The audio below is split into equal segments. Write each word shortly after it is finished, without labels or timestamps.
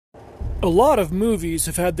A lot of movies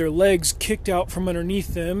have had their legs kicked out from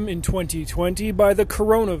underneath them in 2020 by the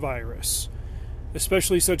coronavirus,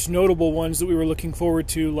 especially such notable ones that we were looking forward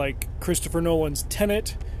to, like Christopher Nolan's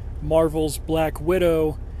Tenet, Marvel's Black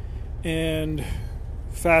Widow, and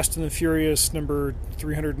Fast and the Furious number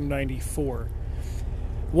 394.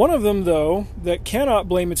 One of them, though, that cannot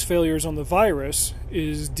blame its failures on the virus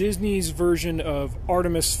is Disney's version of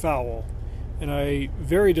Artemis Fowl. And I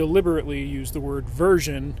very deliberately use the word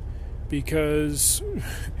version because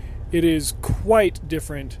it is quite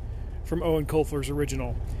different from Owen Colfer's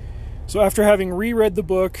original. So after having reread the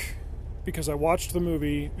book, because I watched the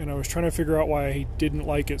movie and I was trying to figure out why I didn't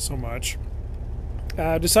like it so much,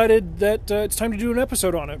 I decided that it's time to do an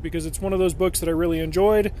episode on it, because it's one of those books that I really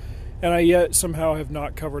enjoyed, and I yet somehow have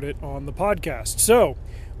not covered it on the podcast. So,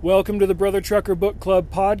 welcome to the Brother Trucker Book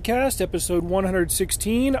Club podcast, episode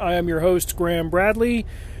 116. I am your host, Graham Bradley.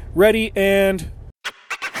 Ready and...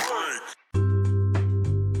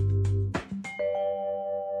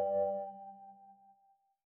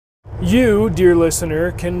 You, dear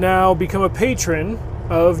listener, can now become a patron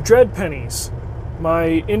of Dread Pennies,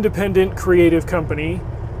 my independent creative company,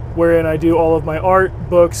 wherein I do all of my art,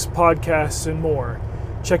 books, podcasts, and more.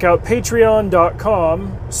 Check out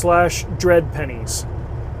patreon.com/dreadpennies.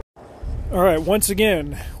 All right, once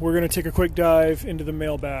again, we're going to take a quick dive into the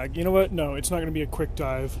mailbag. You know what? No, it's not going to be a quick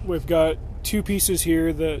dive. We've got two pieces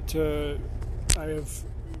here that I have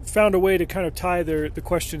found a way to kind of tie the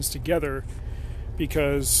questions together,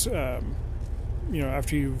 because,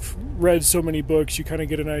 after you've read so many books, you kind of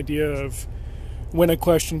get an idea of when a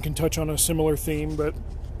question can touch on a similar theme. But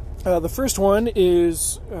the first one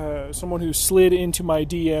is someone who slid into my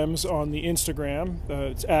DMs on the Instagram.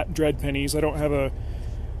 It's at Dreadpennies. I don't have a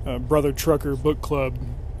Brother Trucker Book Club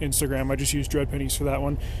Instagram. I just use Dreadpennies for that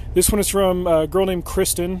one. This one is from a girl named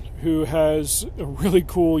Kristen, who has a really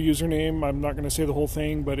cool username. I'm not going to say the whole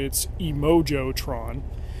thing, but it's Emojotron.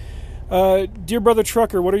 Dear Brother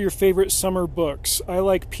Trucker, what are your favorite summer books? I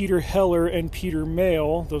like Peter Heller and Peter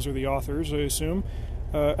Mayle. Those are the authors, I assume.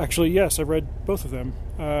 Actually, yes, I've read both of them.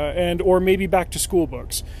 Or maybe back to school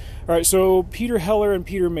books. All right, so Peter Heller and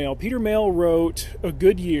Peter Mayle. Peter Mayle wrote A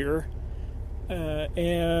Good Year,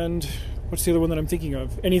 and what's the other one that I'm thinking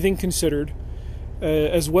of? Anything Considered,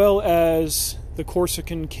 as well as The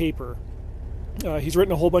Corsican Caper. He's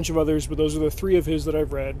written a whole bunch of others, but those are the three of his that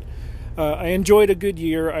I've read. I enjoyed A Good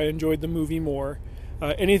Year. I enjoyed the movie more.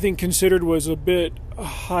 Anything Considered was a bit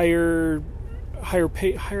higher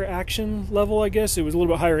action level, I guess. It was a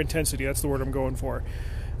little bit higher intensity. That's the word I'm going for.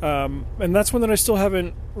 And that's one that I still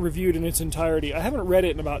haven't reviewed in its entirety. I haven't read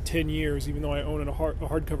it in about 10 years, even though I own a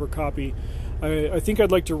hardcover copy. I think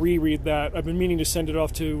I'd like to reread that. I've been meaning to send it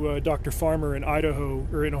off to Dr. Farmer in Idaho,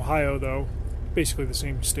 or in Ohio, though. Basically the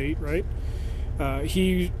same state, right?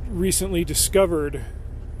 He recently discovered...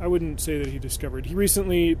 I wouldn't say that he discovered. He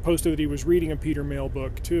recently posted that he was reading a Peter Mayle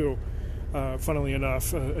book, too, funnily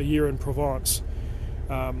enough, A Year in Provence.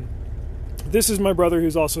 This is my brother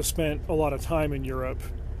who's also spent a lot of time in Europe,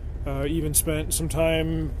 even spent some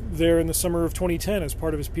time there in the summer of 2010 as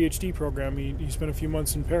part of his PhD program. He spent a few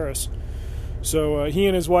months in Paris. So he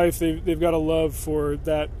and his wife, they've got a love for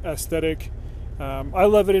that aesthetic. I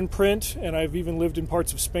love it in print, and I've even lived in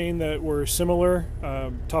parts of Spain that were similar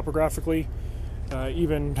topographically.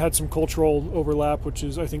 Even had some cultural overlap, which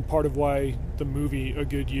is, I think, part of why the movie A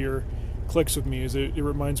Good Year clicks with me, is it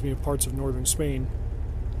reminds me of parts of northern Spain.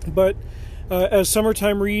 But as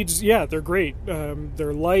summertime reads, yeah, they're great.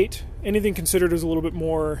 They're light. Anything Considered is a little bit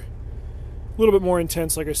more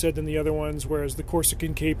intense, like I said, than the other ones, whereas the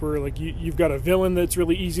Corsican Caper, like you've got a villain that's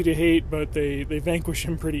really easy to hate, but they vanquish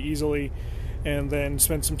him pretty easily, and then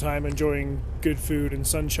spend some time enjoying good food and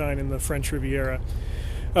sunshine in the French Riviera.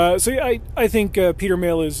 So yeah, I think Peter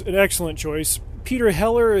Mayle is an excellent choice. Peter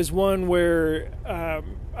Heller is one where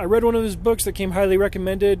I read one of his books that came highly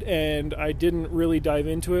recommended, and I didn't really dive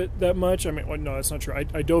into it that much. I mean, well, no, that's not true.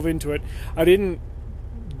 I dove into it. I didn't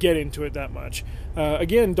get into it that much.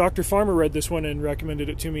 Again, Dr. Farmer read this one and recommended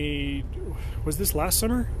it to me. Was this last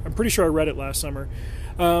summer? I'm pretty sure I read it last summer.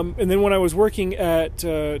 And then when I was working at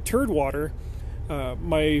Turdwater,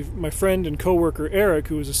 my friend and coworker Eric,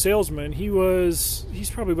 who was a salesman, he's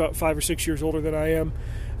probably about 5 or 6 years older than I am.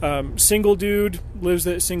 Single dude, lives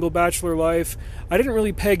that single bachelor life. I didn't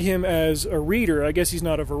really peg him as a reader. I guess he's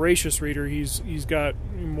not a voracious reader. He's got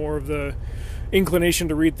more of the inclination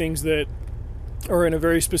to read things that are in a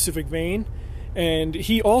very specific vein. And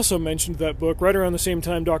he also mentioned that book right around the same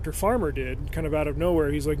time Dr. Farmer did, kind of out of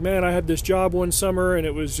nowhere. He's like, man, I had this job one summer, and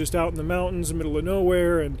it was just out in the mountains, in the middle of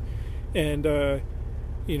nowhere, and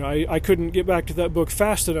I couldn't get back to that book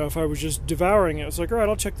fast enough. I was just devouring it. I was like, all right,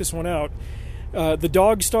 I'll check this one out. The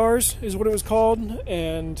Dog Stars is what it was called,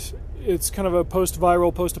 and it's kind of a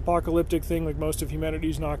post-viral, post-apocalyptic thing, like most of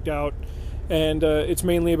humanity's knocked out. And it's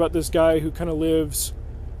mainly about this guy who kind of lives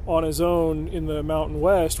on his own in the Mountain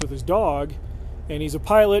West with his dog. And he's a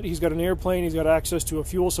pilot, he's got an airplane, he's got access to a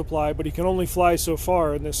fuel supply, but he can only fly so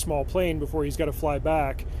far in this small plane before he's got to fly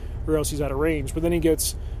back, or else he's out of range. But then he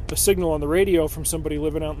gets a signal on the radio from somebody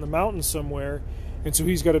living out in the mountains somewhere, and so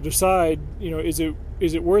he's got to decide, is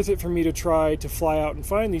it worth it for me to try to fly out and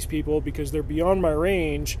find these people because they're beyond my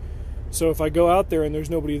range? So if I go out there and there's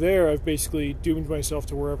nobody there, I've basically doomed myself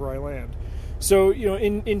to wherever I land. So,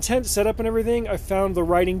 in intense setup and everything, I found the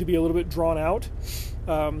writing to be a little bit drawn out.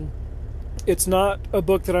 It's not a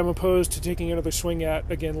book that I'm opposed to taking another swing at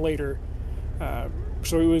again later.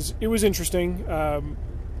 So it was interesting.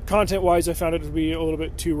 Content-wise, I found it to be a little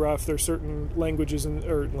bit too rough. There's certain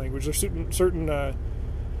there's certain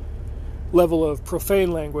level of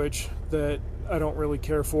profane language that I don't really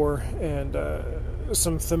care for, and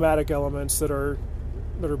some thematic elements that are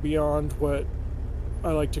beyond what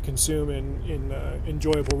I like to consume in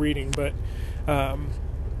enjoyable reading. But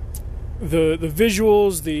the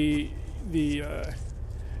visuals, the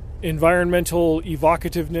environmental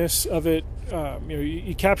evocativeness of it,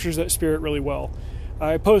 he captures that spirit really well.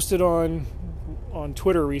 I posted on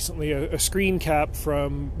Twitter recently a screen cap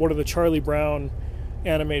from one of the Charlie Brown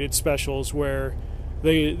animated specials where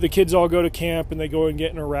the kids all go to camp and they go and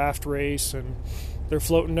get in a raft race, and they're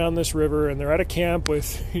floating down this river, and they're at a camp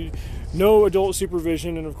with no adult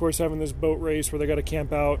supervision, and of course having this boat race where they got to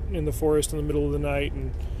camp out in the forest in the middle of the night.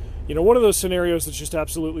 And one of those scenarios that's just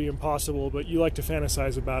absolutely impossible, but you like to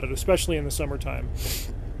fantasize about it, especially in the summertime.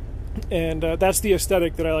 And that's the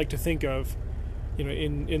aesthetic that I like to think of,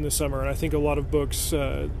 in the summer. And I think a lot of books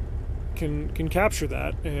can capture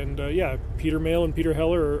that. And Peter Mayle and Peter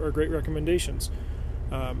Heller are great recommendations.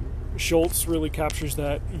 Schultz really captures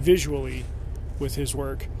that visually with his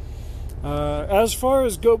work. As far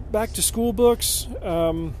as go back to school books,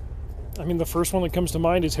 the first one that comes to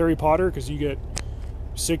mind is Harry Potter, because you get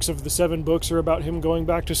 6 of the 7 books are about him going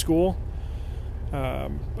back to school.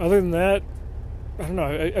 Other than that, I don't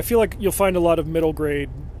know. I feel like you'll find a lot of middle grade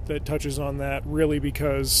that touches on that, really,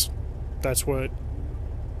 because that's what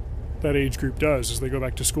that age group does, is they go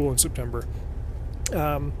back to school in September.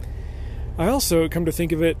 I also, come to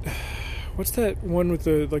think of it, what's that one with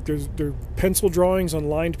there's pencil drawings on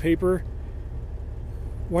lined paper?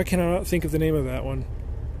 Why can I not think of the name of that one?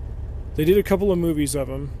 They did a couple of movies of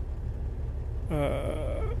them.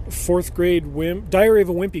 4th grade Diary of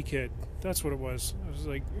a Wimpy Kid. That's what it was. It was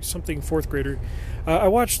like something 4th grader. I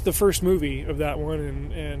watched the first movie of that one,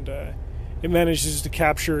 and it manages to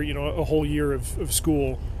capture a whole year of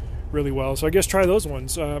school really well. So I guess try those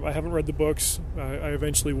ones. I haven't read the books. I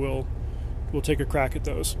eventually will take a crack at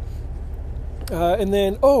those. And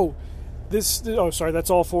then that's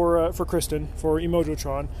all for Kristen for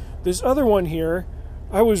Emojotron. This other one here,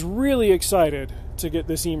 I was really excited to get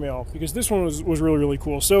this email because this one was really, really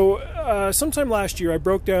cool. So sometime last year I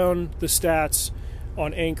broke down the stats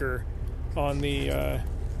on Anchor on the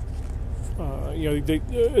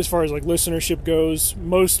as far as like listenership goes,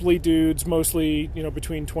 mostly dudes, mostly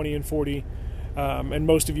between 20 and 40, and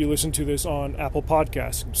most of you listen to this on Apple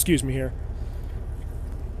Podcasts. Excuse me here.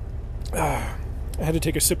 I had to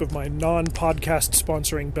take a sip of my non-podcast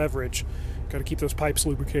sponsoring beverage. Got to keep those pipes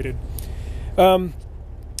lubricated.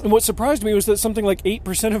 And what surprised me was that something like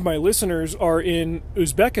 8% of my listeners are in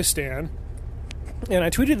Uzbekistan. And I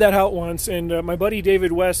tweeted that out once, and my buddy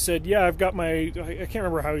David West said, yeah, I've got I can't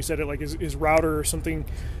remember how he said it, like his router or something,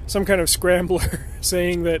 some kind of scrambler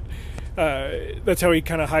saying that that's how he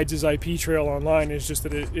kind of hides his IP trail online, is just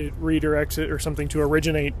that it redirects it or something to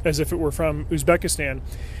originate as if it were from Uzbekistan.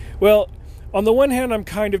 Well, on the one hand, I'm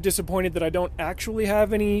kind of disappointed that I don't actually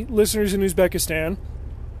have any listeners in Uzbekistan.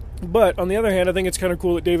 But on the other hand, I think it's kind of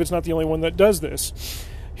cool that David's not the only one that does this.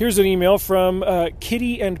 Here's an email from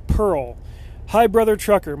Kitty and Pearl. Hi, Brother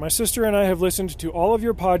Trucker. My sister and I have listened to all of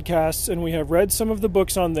your podcasts, and we have read some of the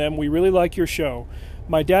books on them. We really like your show.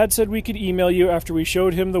 My dad said we could email you after we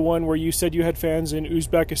showed him the one where you said you had fans in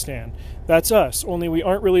Uzbekistan. That's us, only we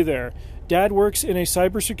aren't really there. Dad works in a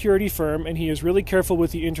cybersecurity firm, and he is really careful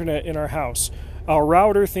with the internet in our house. Our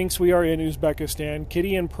router thinks we are in Uzbekistan.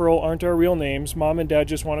 Kitty and Pearl aren't our real names. Mom and Dad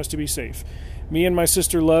just want us to be safe. Me and my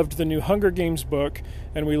sister loved the new Hunger Games book,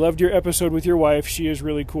 and we loved your episode with your wife. She is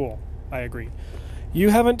really cool. I agree. You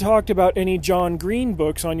haven't talked about any John Green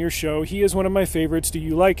books on your show. He is one of my favorites. Do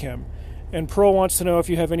you like him? And Pearl wants to know if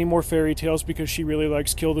you have any more fairy tales because she really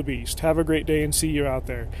likes Kill the Beast. Have a great day and see you out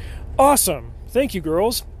there. Awesome. Thank you,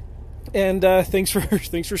 girls. And thanks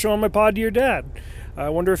for showing my pod to your dad. I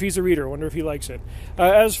wonder if he's a reader. I wonder if he likes it.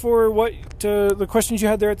 As for the questions you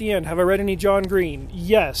had there at the end, have I read any John Green?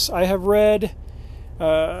 Yes, I have read.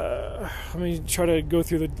 Let me try to go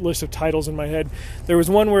through the list of titles in my head. There was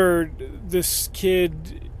one where this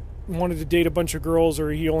kid wanted to date a bunch of girls, or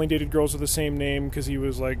he only dated girls with the same name because he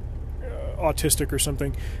was like autistic or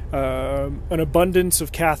something. An abundance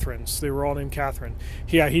of Catherines. They were all named Catherine.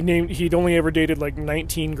 He'd only ever dated like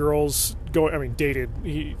 19 girls. Dated.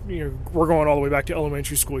 We're going all the way back to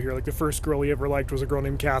elementary school here. Like the first girl he ever liked was a girl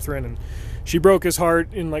named Catherine, and she broke his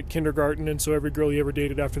heart in like kindergarten, and so every girl he ever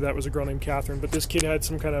dated after that was a girl named Catherine. But this kid had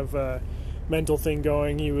some kind of mental thing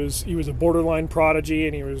going. He was a borderline prodigy,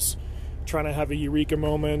 and he was trying to have a eureka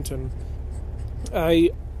moment. And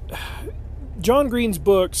John Green's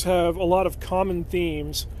books have a lot of common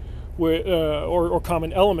themes, or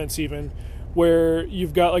common elements even, where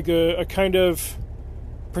you've got like a kind of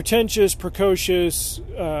pretentious, precocious,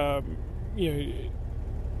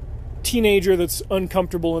 teenager that's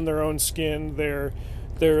uncomfortable in their own skin. They're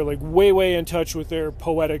like way in touch with their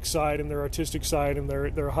poetic side and their artistic side and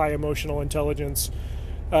their high emotional intelligence,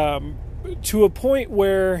 to a point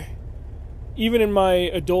where even in my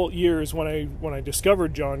adult years, when I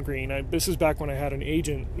discovered John Green, this is back when I had an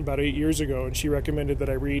agent about 8 years ago, and she recommended that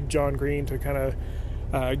I read John Green to kind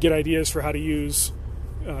of get ideas for how to use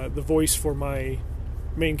the voice for my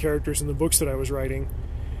main characters in the books that I was writing.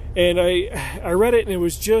 And I read it, and it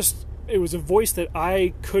was a voice that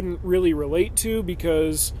I couldn't really relate to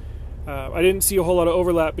because I didn't see a whole lot of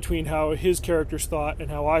overlap between how his characters thought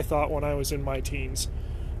and how I thought when I was in my teens.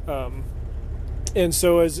 And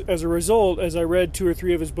so as a result, as I read 2 or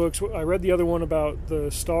 3 of his books, I read the other one about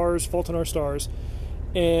the stars, Fault in Our Stars,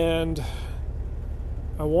 and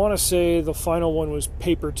I want to say the final one was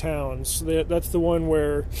Paper Towns. That's the one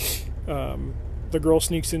where the girl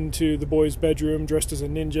sneaks into the boy's bedroom dressed as a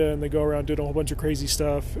ninja, and they go around doing a whole bunch of crazy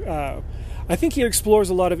stuff. I think he explores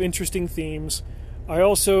a lot of interesting themes.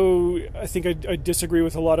 I think I disagree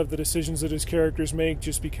with a lot of the decisions that his characters make,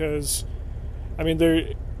 just because,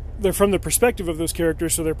 they're from the perspective of those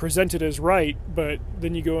characters, so they're presented as right, but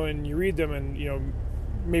then you go and you read them, and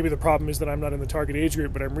maybe the problem is that I'm not in the target age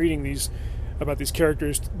group, but I'm reading about these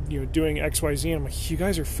characters doing XYZ, and I'm like, you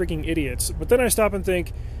guys are freaking idiots. But then I stop and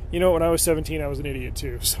think, when I was 17 I was an idiot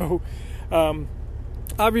too. So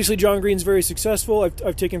obviously John Green's very successful.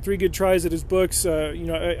 I've taken 3 good tries at his books.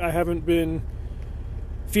 I haven't been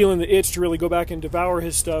feeling the itch to really go back and devour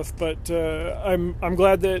his stuff, but I'm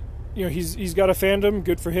glad that he's got a fandom.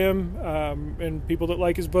 Good for him, and people that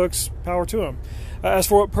like his books, power to him. As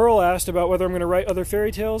for what Pearl asked about whether I'm going to write other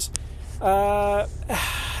fairy tales,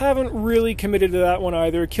 haven't really committed to that one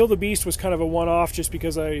either. Kill the Beast was kind of a one-off, just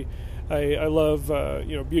because I love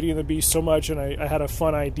Beauty and the Beast so much, and I had a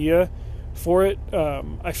fun idea for it.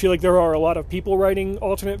 I feel like there are a lot of people writing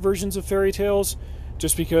alternate versions of fairy tales,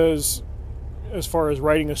 just because as far as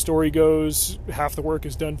writing a story goes, half the work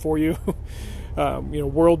is done for you.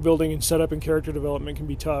 World building and setup and character development can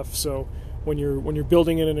be tough. So when you're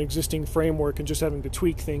building in an existing framework and just having to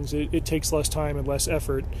tweak things, it takes less time and less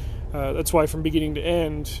effort. That's why from beginning to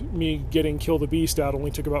end, me getting Kill the Beast out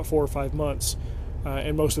only took about 4 or 5 months,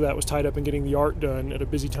 and most of that was tied up in getting the art done at a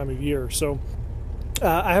busy time of year. So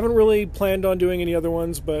I haven't really planned on doing any other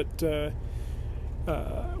ones, but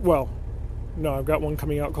no, I've got one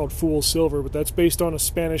coming out called Fool's Silver, but that's based on a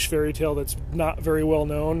Spanish fairy tale that's not very well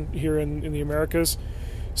known here in the Americas.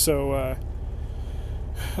 So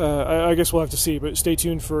I guess we'll have to see, but stay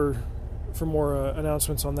tuned for more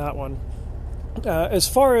announcements on that one. As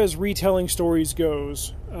far as retelling stories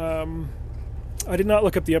goes, I did not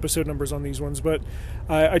look up the episode numbers on these ones, but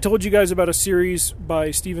I told you guys about a series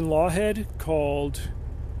by Stephen Lawhead called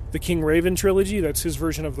the King Raven trilogy. That's his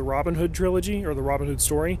version of the Robin Hood trilogy, or the Robin Hood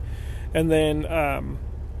story. And then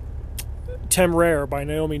Temeraire by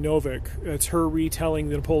Naomi Novik. It's her retelling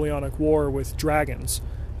the Napoleonic War with dragons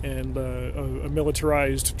and a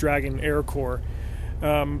militarized dragon air corps.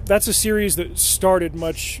 That's a series that started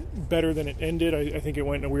much better than it ended. I think it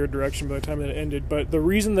went in a weird direction by the time that it ended. But the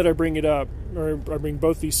reason that I bring it up, or I bring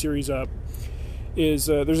both these series up, is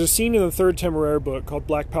there's a scene in the 3rd Temeraire book called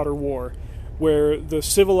Black Powder War, where the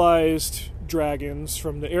civilized dragons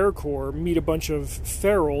from the Air Corps meet a bunch of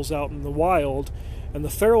ferals out in the wild, and the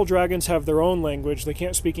feral dragons have their own language. They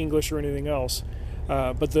can't speak English or anything else,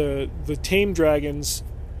 but the tame dragons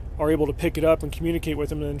are able to pick it up and communicate with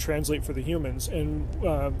them and then translate for the humans. And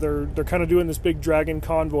they're kind of doing this big dragon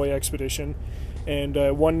convoy expedition, and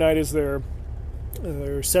one night as they're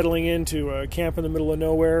settling into a camp in the middle of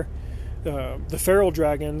nowhere, the feral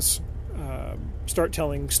dragons start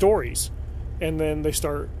telling stories, and then they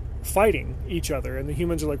start fighting each other, and the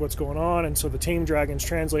humans are like, what's going on? And so the tame dragons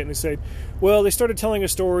translate, and they say, well, they started telling a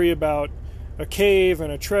story about a cave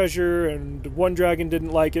and a treasure, and one dragon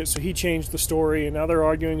didn't like it, so he changed the story, and now they're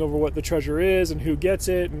arguing over what the treasure is and who gets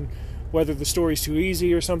it and whether the story's too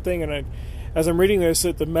easy or something. And as I'm reading this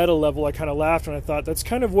at the meta level, I kind of laughed, and I thought that's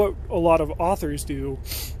kind of what a lot of authors do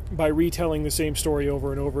by retelling the same story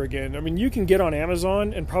over and over again. I mean, you can get on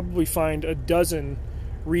Amazon and probably find a dozen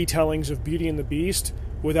retellings of Beauty and the Beast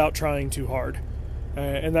without trying too hard.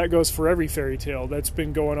 And that goes for every fairy tale that's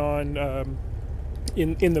been going on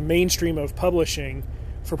in the mainstream of publishing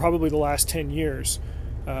for probably the last 10 years.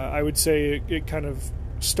 I would say it kind of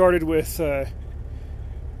started with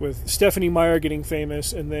Stephanie Meyer getting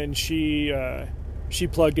famous, and then she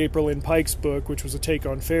plugged April Lynn Pike's book, which was a take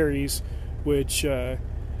on fairies, which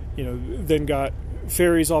then got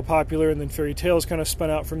fairies all popular, and then fairy tales kind of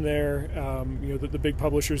spun out from there. The big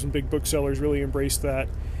publishers and big booksellers really embraced that,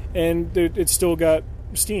 and it still got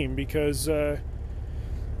steam because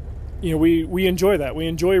we enjoy that. We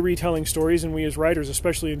enjoy retelling stories, and we as writers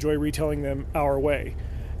especially enjoy retelling them our way.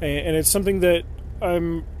 And it's something that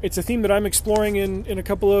it's a theme that I'm exploring in a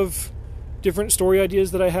couple of different story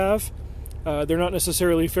ideas that I have. They're not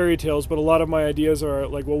necessarily fairy tales, but a lot of my ideas are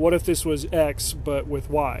like, well, what if this was X but with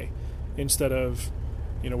Y instead of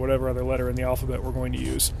whatever other letter in the alphabet we're going to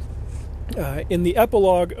use. In the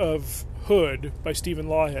epilogue of Hood by Stephen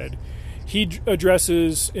Lawhead, he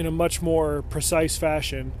addresses in a much more precise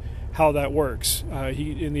fashion how that works.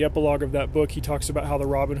 In the epilogue of that book, he talks about how the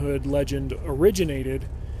Robin Hood legend originated,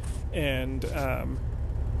 and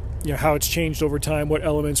how it's changed over time, what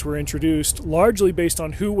elements were introduced, largely based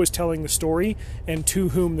on who was telling the story and to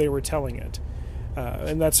whom they were telling it.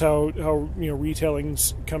 And that's how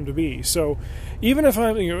retellings come to be. So even if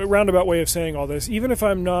I'm, a roundabout way of saying all this, even if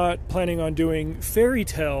I'm not planning on doing fairy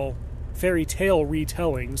tale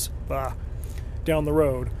retellings down the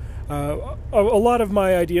road, a lot of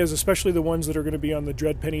my ideas, especially the ones that are going to be on the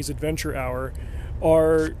Dread Penny's Adventure Hour,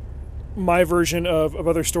 are my version of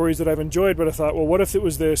other stories that I've enjoyed, but I thought, well, what if it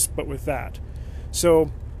was this, but with that?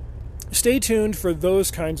 So stay tuned for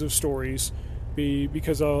those kinds of stories,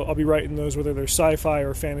 because I'll be writing those, whether they're sci-fi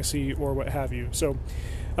or fantasy or what have you. So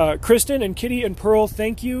Kristen and Kitty and Pearl,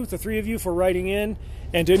 thank you, the three of you, for writing in.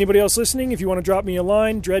 And to anybody else listening, if you want to drop me a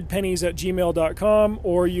line, dreadpennies@gmail.com,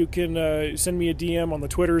 or you can send me a DM on the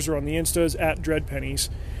Twitters or on the Instas @dreadpennies.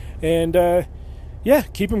 And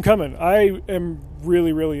keep them coming. I am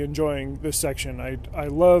really, really enjoying this section. I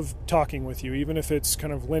love talking with you, even if it's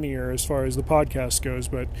kind of linear as far as the podcast goes.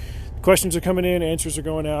 But questions are coming in, answers are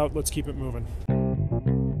going out. Let's keep it moving.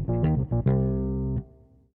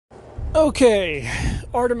 Okay,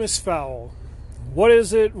 Artemis Fowl. What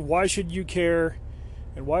is it? Why should you care?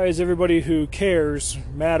 And why is everybody who cares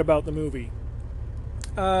mad about the movie?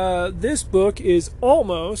 This book is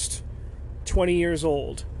almost 20 years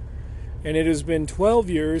old. And it has been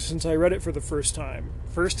 12 years since I read it for the first time.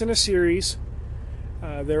 First in a series.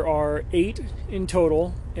 There are 8 in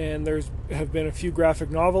total, and have been a few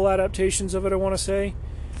graphic novel adaptations of it, I want to say.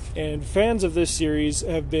 And fans of this series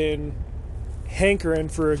have been hankering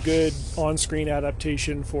for a good on-screen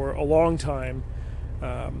adaptation for a long time.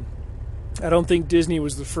 I don't think Disney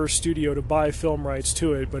was the first studio to buy film rights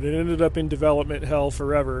to it, but it ended up in development hell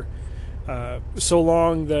forever. So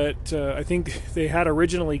long that I think they had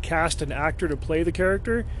originally cast an actor to play the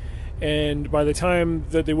character, and by the time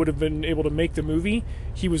that they would have been able to make the movie,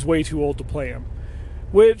 he was way too old to play him.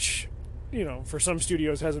 Which, for some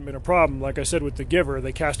studios hasn't been a problem. Like I said with The Giver,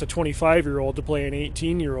 they cast a 25-year-old to play an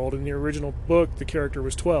 18-year-old. In the original book, the character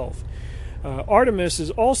was 12. Artemis is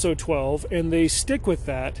also 12, and they stick with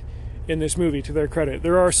that in this movie, to their credit.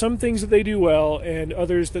 There are some things that they do well, and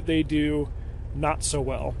others that they do not so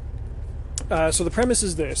well. So the premise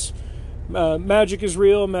is this. Magic is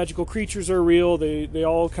real, magical creatures are real. They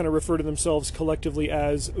all kind of refer to themselves collectively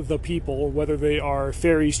as the people, whether they are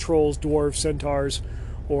fairies, trolls, dwarves, centaurs,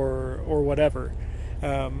 or whatever.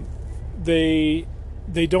 They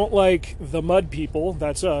don't like the mud people,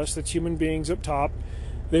 that's us, that's human beings up top.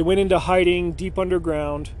 They went into hiding deep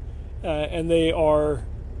underground, and they are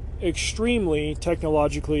extremely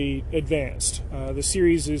technologically advanced. The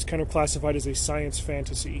series is kind of classified as a science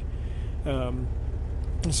fantasy.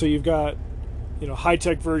 So you've got,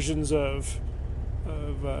 high-tech versions of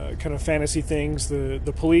kind of fantasy things.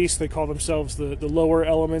 The police, they call themselves the lower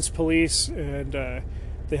elements police, and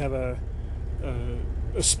they have a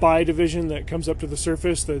spy division that comes up to the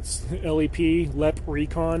surface that's LEP, LEP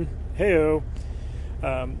Recon. Heyo.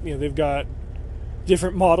 They've got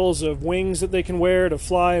different models of wings that they can wear to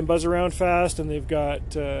fly and buzz around fast, and they've got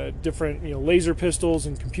different laser pistols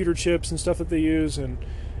and computer chips and stuff that they use, and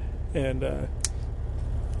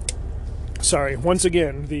sorry, once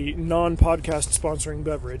again, the non-podcast sponsoring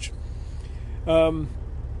beverage.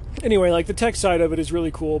 Anyway, like the tech side of it is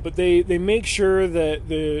really cool, but they make sure that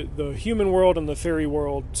the human world and the fairy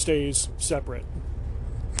world stays separate.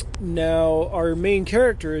 Now, our main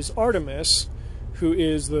character is Artemis, who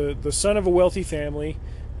is the son of a wealthy family,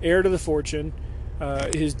 heir to the fortune.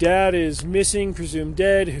 His dad is missing, presumed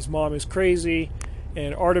dead. His mom is crazy.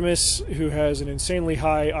 And Artemis, who has an insanely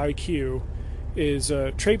high IQ, is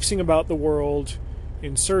traipsing about the world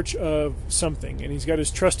in search of something. And he's got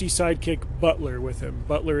his trusty sidekick, Butler, with him.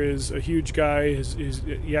 Butler is a huge guy.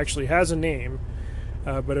 He actually has a name,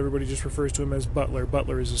 but everybody just refers to him as Butler.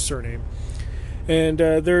 Butler is his surname. And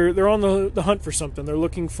they're on the hunt for something. They're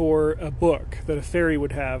looking for a book that a fairy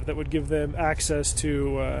would have that would give them access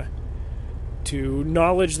to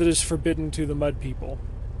knowledge that is forbidden to the Mud People.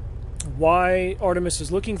 Why Artemis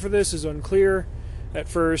is looking for this is unclear at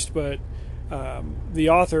first, but the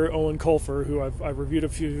author, Owen Colfer, who I've reviewed a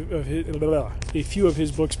few of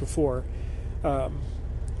his books before,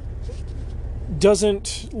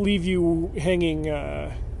 doesn't leave you hanging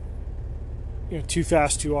too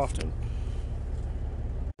fast too often.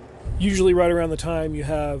 Usually right around the time you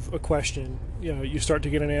have a question, you start to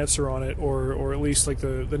get an answer on it, or at least like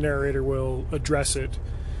the narrator will address it,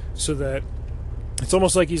 so that it's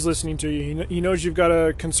almost like he's listening to you. He knows you've got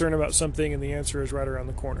a concern about something, and the answer is right around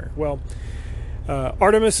the corner. Well,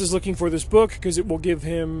 Artemis is looking for this book because it will give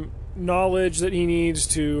him knowledge that he needs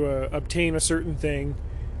to obtain a certain thing,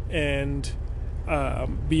 and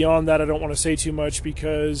beyond that I don't want to say too much,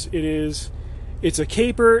 because it's a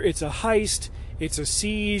caper, it's a heist, it's a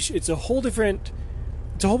siege, it's a whole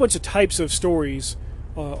bunch of types of stories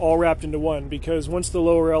all wrapped into one, because once the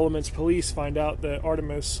lower elements police find out that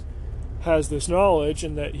Artemis has this knowledge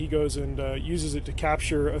and that he goes and uses it to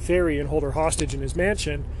capture a fairy and hold her hostage in his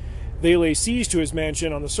mansion, they lay siege to his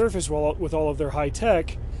mansion on the surface with all of their high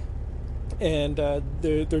tech, and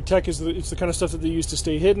their tech it's the kind of stuff that they use to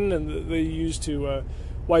stay hidden, and they use to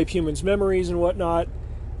wipe humans' memories and whatnot.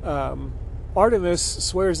 Artemis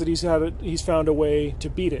swears that he's found a way to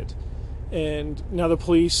beat it, and now the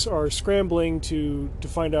police are scrambling to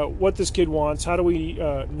find out what this kid wants. How do we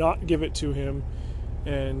not give it to him,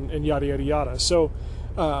 and yada yada yada. So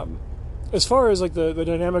as far as like the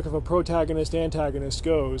dynamic of a protagonist antagonist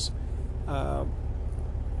goes,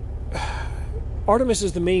 Artemis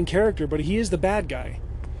is the main character, but he is the bad guy.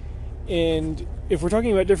 And if we're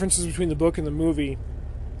talking about differences between the book and the movie,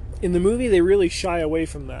 in the movie they really shy away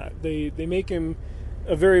from that. They make him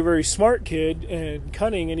a very, very smart kid, and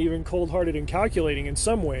cunning, and even cold-hearted and calculating in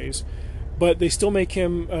some ways, but they still make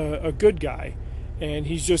him a good guy, and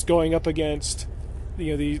he's just going up against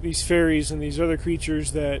these fairies and these other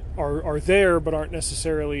creatures that are there but aren't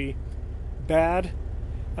necessarily bad.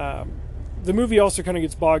 The movie also kind of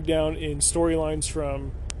gets bogged down in storylines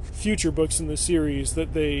from future books in the series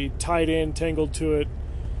that they tangled to it,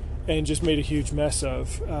 and just made a huge mess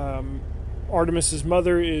of. Artemis's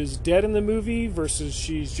mother is dead in the movie, versus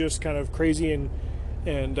she's just kind of crazy and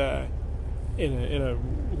in a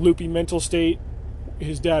loopy mental state.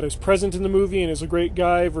 His dad is present in the movie and is a great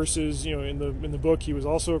guy, versus in the book he was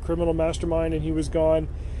also a criminal mastermind and he was gone.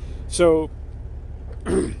 So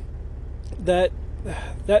that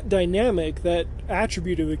dynamic, that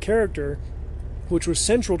attribute of the character, which was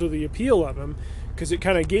central to the appeal of him, because it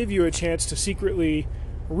kind of gave you a chance to secretly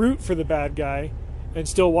root for the bad guy and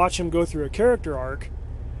still watch him go through a character arc.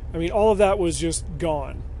 I mean, all of that was just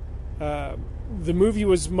gone. The movie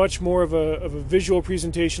was much more of a visual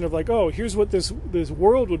presentation of like, oh, here's what this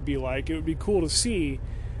world would be like. It would be cool to see,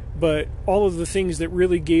 but all of the things that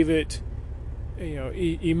really gave it,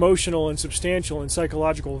 emotional and substantial and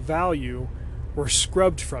psychological value were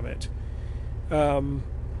scrubbed from it. On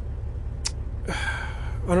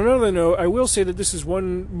another note, I will say that this is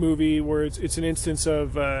one movie where it's an instance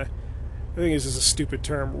of, I think this is a stupid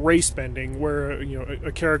term, race bending, where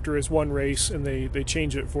a character is one race and they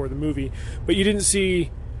change it for the movie. But you didn't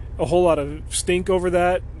see a whole lot of stink over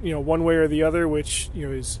that, one way or the other, which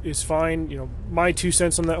is fine. My 2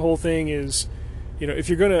 cents on that whole thing is, if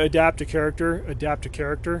you're going to adapt a character.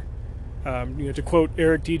 To quote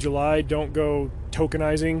Eric D. July, don't go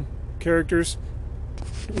tokenizing characters.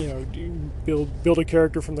 Build a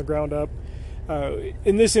character from the ground up.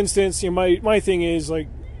 In this instance, my thing is like,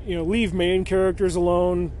 leave main characters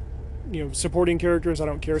alone. Supporting characters, I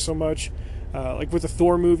don't care so much. Like with the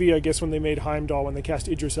Thor movie, I guess when they made Heimdall, when they cast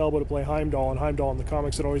Idris Elba to play Heimdall, and Heimdall in the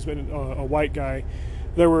comics had always been a white guy,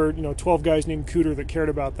 there were 12 guys named Cooter that cared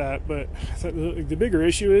about that, but the bigger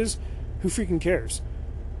issue is who freaking cares?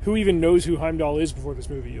 Who even knows who Heimdall is before this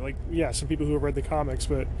movie? Like, yeah, some people who have read the comics,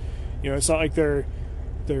 but it's not like they're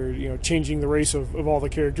changing the race of all the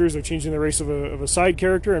characters. They're changing the race of a side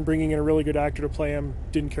character and bringing in a really good actor to play him.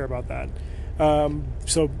 Didn't care about that.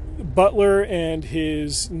 So Butler and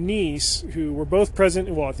his niece, who were both present,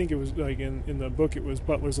 well, I think it was like in the book it was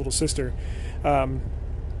Butler's little sister.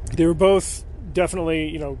 They were both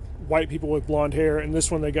definitely white people with blonde hair. And this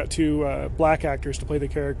one they got two black actors to play the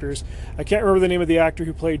characters. I can't remember the name of the actor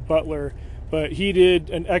who played Butler, but he did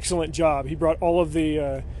an excellent job. He brought all of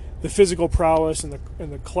the physical prowess and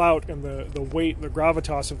the clout and the weight and the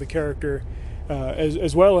gravitas of the character,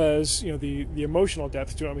 as well as the emotional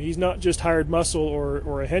depth to him. He's not just hired muscle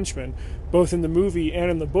or a henchman. Both in the movie and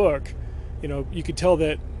in the book, you could tell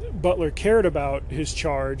that Butler cared about his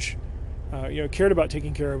charge, cared about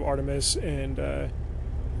taking care of Artemis, and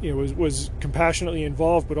was compassionately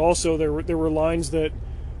involved. But also there were lines that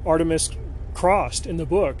Artemis crossed in the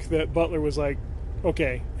book that Butler was like,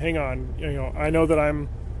 okay, hang on, I know that I'm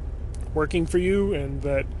working for you and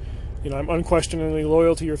that I'm unquestioningly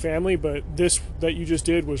loyal to your family, but this that you just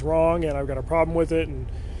did was wrong and I've got a problem with it. And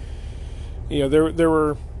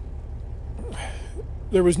there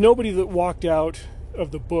was nobody that walked out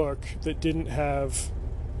of the book that didn't have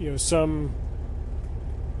some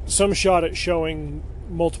shot at showing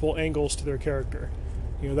multiple angles to their character.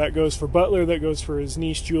 That goes for Butler, that goes for his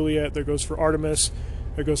niece Juliet, that goes for Artemis,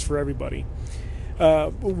 that goes for everybody.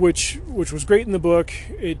 Which was great in the book.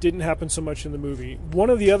 It didn't happen so much in the movie.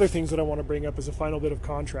 One of the other things that I want to bring up as a final bit of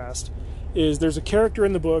contrast is there's a character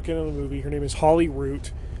in the book and in the movie. Her name is Holly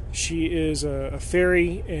Root. She is a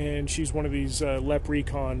fairy, and she's one of these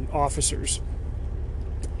leprechaun officers.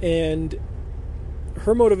 And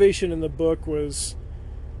her motivation in the book was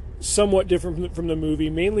somewhat different from the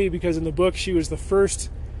movie, mainly because in the book she was the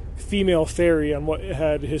first female fairy on what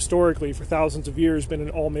had historically for thousands of years been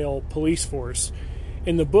an all-male police force.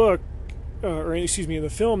 In the book, in the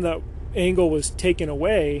film, that angle was taken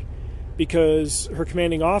away because her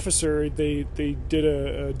commanding officer, they did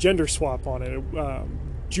a gender swap on it.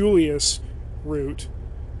 Julius Root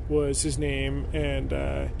was his name, and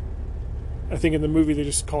I think in the movie they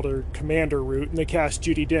just called her Commander Root, and they cast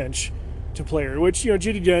Judi Dench to play her, which,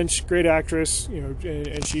 Judi Dench, great actress,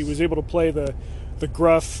 and she was able to play the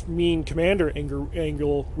gruff, mean commander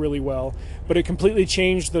angle really well, but it completely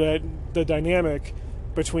changed the dynamic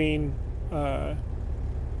between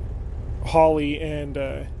Holly and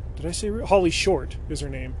did I say Root? Holly Short is her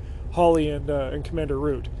name. Holly and Commander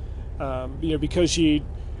Root, because she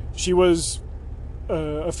was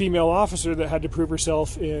a female officer that had to prove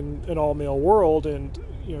herself in an all-male world, and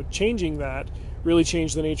changing that really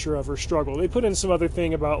changed the nature of her struggle. They put in some other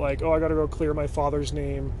thing about like, I got to go clear my father's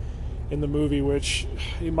name in the movie, which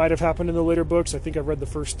it might have happened in the later books. I think I've read the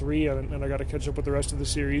first 3, and I got to catch up with the rest of the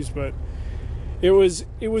series, but it was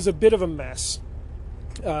a bit of a mess.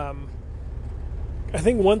 I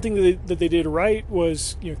think one thing that they did right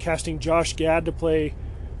was casting Josh Gad to play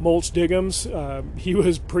Mulch Diggums. He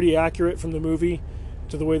was pretty accurate from the movie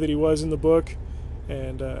to the way that he was in the book,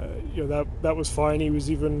 and that was fine. He was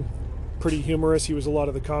even pretty humorous. He was a lot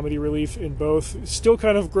of the comedy relief in both. Still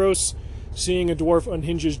kind of gross seeing a dwarf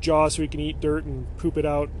unhinge his jaw so he can eat dirt and poop it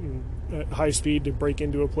out at high speed to break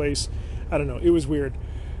into a place. I don't know. It was weird.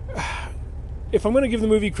 If I'm going to give the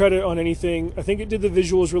movie credit on anything, I think it did the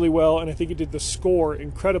visuals really well, and I think it did the score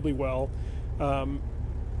incredibly well.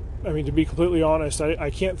 To be completely honest,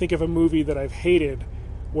 I can't think of a movie that I've hated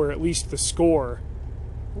where at least the score,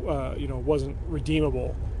 wasn't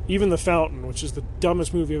redeemable. Even The Fountain, which is the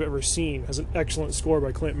dumbest movie I've ever seen, has an excellent score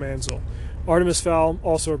by Clint Mansell. Artemis Fowl,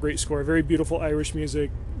 also a great score. Very beautiful Irish music,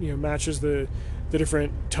 matches the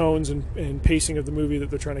different tones and pacing of the movie that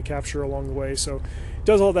they're trying to capture along the way. So it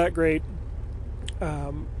does all that great.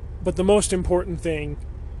 But the most important thing,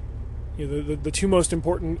 the two most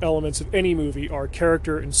important elements of any movie are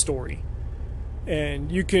character and story.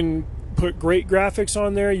 And you can put great graphics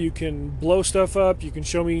on there, you can blow stuff up, you can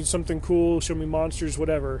show me something cool, show me monsters,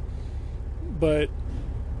 whatever. But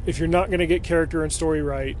if you're not going to get character and story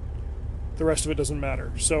right, the rest of it doesn't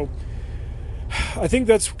matter. So I think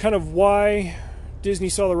that's kind of why Disney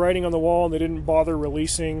saw the writing on the wall and they didn't bother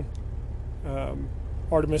releasing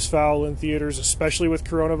Artemis Fowl in theaters, especially with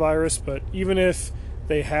coronavirus. But even if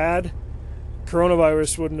they had,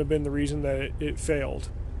 coronavirus wouldn't have been the reason that it failed.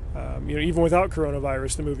 Even without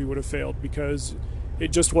coronavirus, the movie would have failed because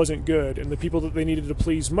it just wasn't good. And the people that they needed to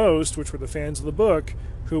please most, which were the fans of the book,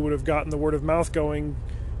 who would have gotten the word of mouth going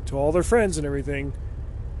to all their friends and everything,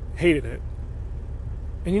 hated it.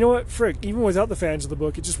 And you know what? Frick, even without the fans of the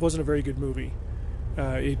book, it just wasn't a very good movie.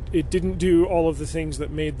 It didn't do all of the things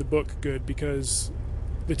that made the book good because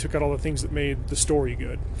they took out all the things that made the story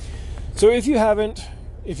good. So if you haven't,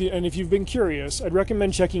 if you've been curious, I'd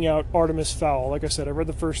recommend checking out Artemis Fowl. Like I said, I read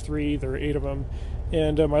the first 3, there are 8 of them,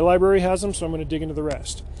 and my library has them, so I'm going to dig into the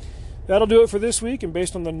rest. That'll do it for this week, and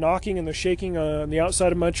based on the knocking and the shaking on the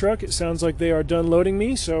outside of my truck, it sounds like they are done loading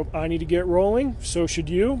me, so I need to get rolling. So should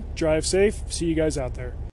you. Drive safe. See you guys out there.